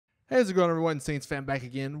Hey, how's it going, everyone? Saintsfan back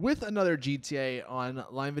again with another GTA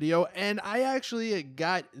Online video, and I actually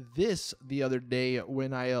got this the other day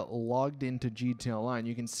when I logged into GTA Online.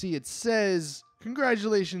 You can see it says,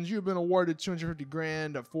 "Congratulations, you've been awarded 250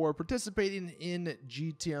 grand for participating in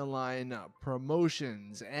GTA Online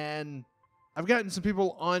promotions." And I've gotten some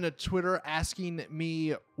people on Twitter asking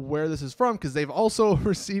me where this is from because they've also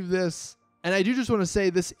received this. And I do just want to say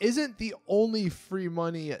this isn't the only free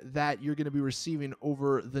money that you're going to be receiving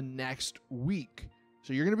over the next week.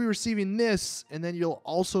 So you're going to be receiving this, and then you'll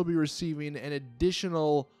also be receiving an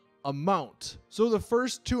additional amount. So the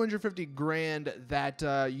first 250 grand that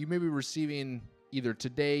you may be receiving either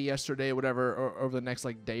today, yesterday, whatever, or over the next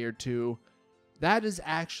day or two, that is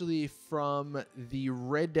actually from the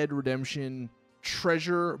Red Dead Redemption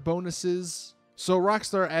treasure bonuses. So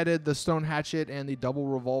Rockstar added the stone hatchet and the double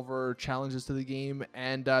revolver challenges to the game,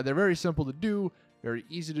 and they're very simple to do, very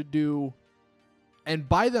easy to do, and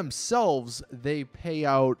by themselves they pay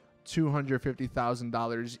out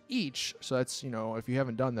 $250,000 each. So that's, if you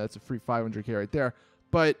haven't done that, it's a free 500k right there.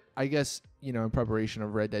 But I guess, in preparation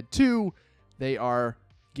of Red Dead 2, they are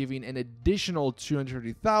giving an additional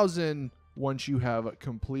 $250,000 once you have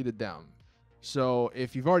completed them. So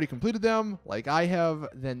if you've already completed them, like I have,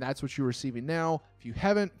 then that's what you're receiving now. If you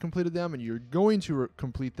haven't completed them and you're going to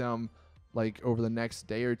complete them over the next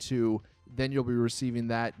day or two, then you'll be receiving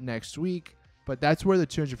that next week. But that's where the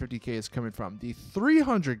 250k is coming from. The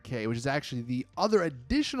 300k, which is actually the other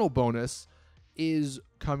additional bonus, is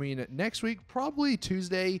coming next week, probably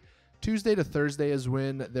Tuesday. Tuesday to Thursday is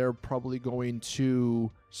when they're probably going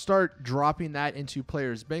to start dropping that into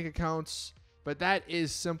players' bank accounts. But that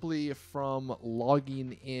is simply from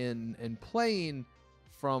logging in and playing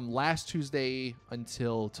from last Tuesday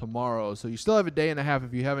until tomorrow. So you still have a day and a half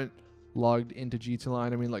if you haven't logged into GTA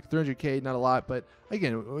Online. I mean, 300k, not a lot. But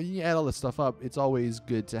again, when you add all this stuff up, it's always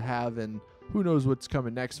good to have. And who knows what's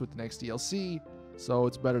coming next with the next DLC. So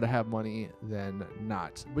it's better to have money than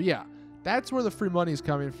not. But yeah, that's where the free money is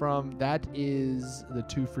coming from. That is the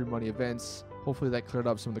 2 free money events. Hopefully that cleared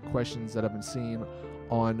up some of the questions that I've been seeing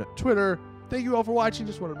on Twitter. Thank you all for watching.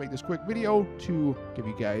 Just wanted to make this quick video to give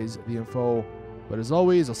you guys the info. But as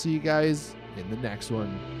always, I'll see you guys in the next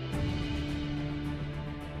one.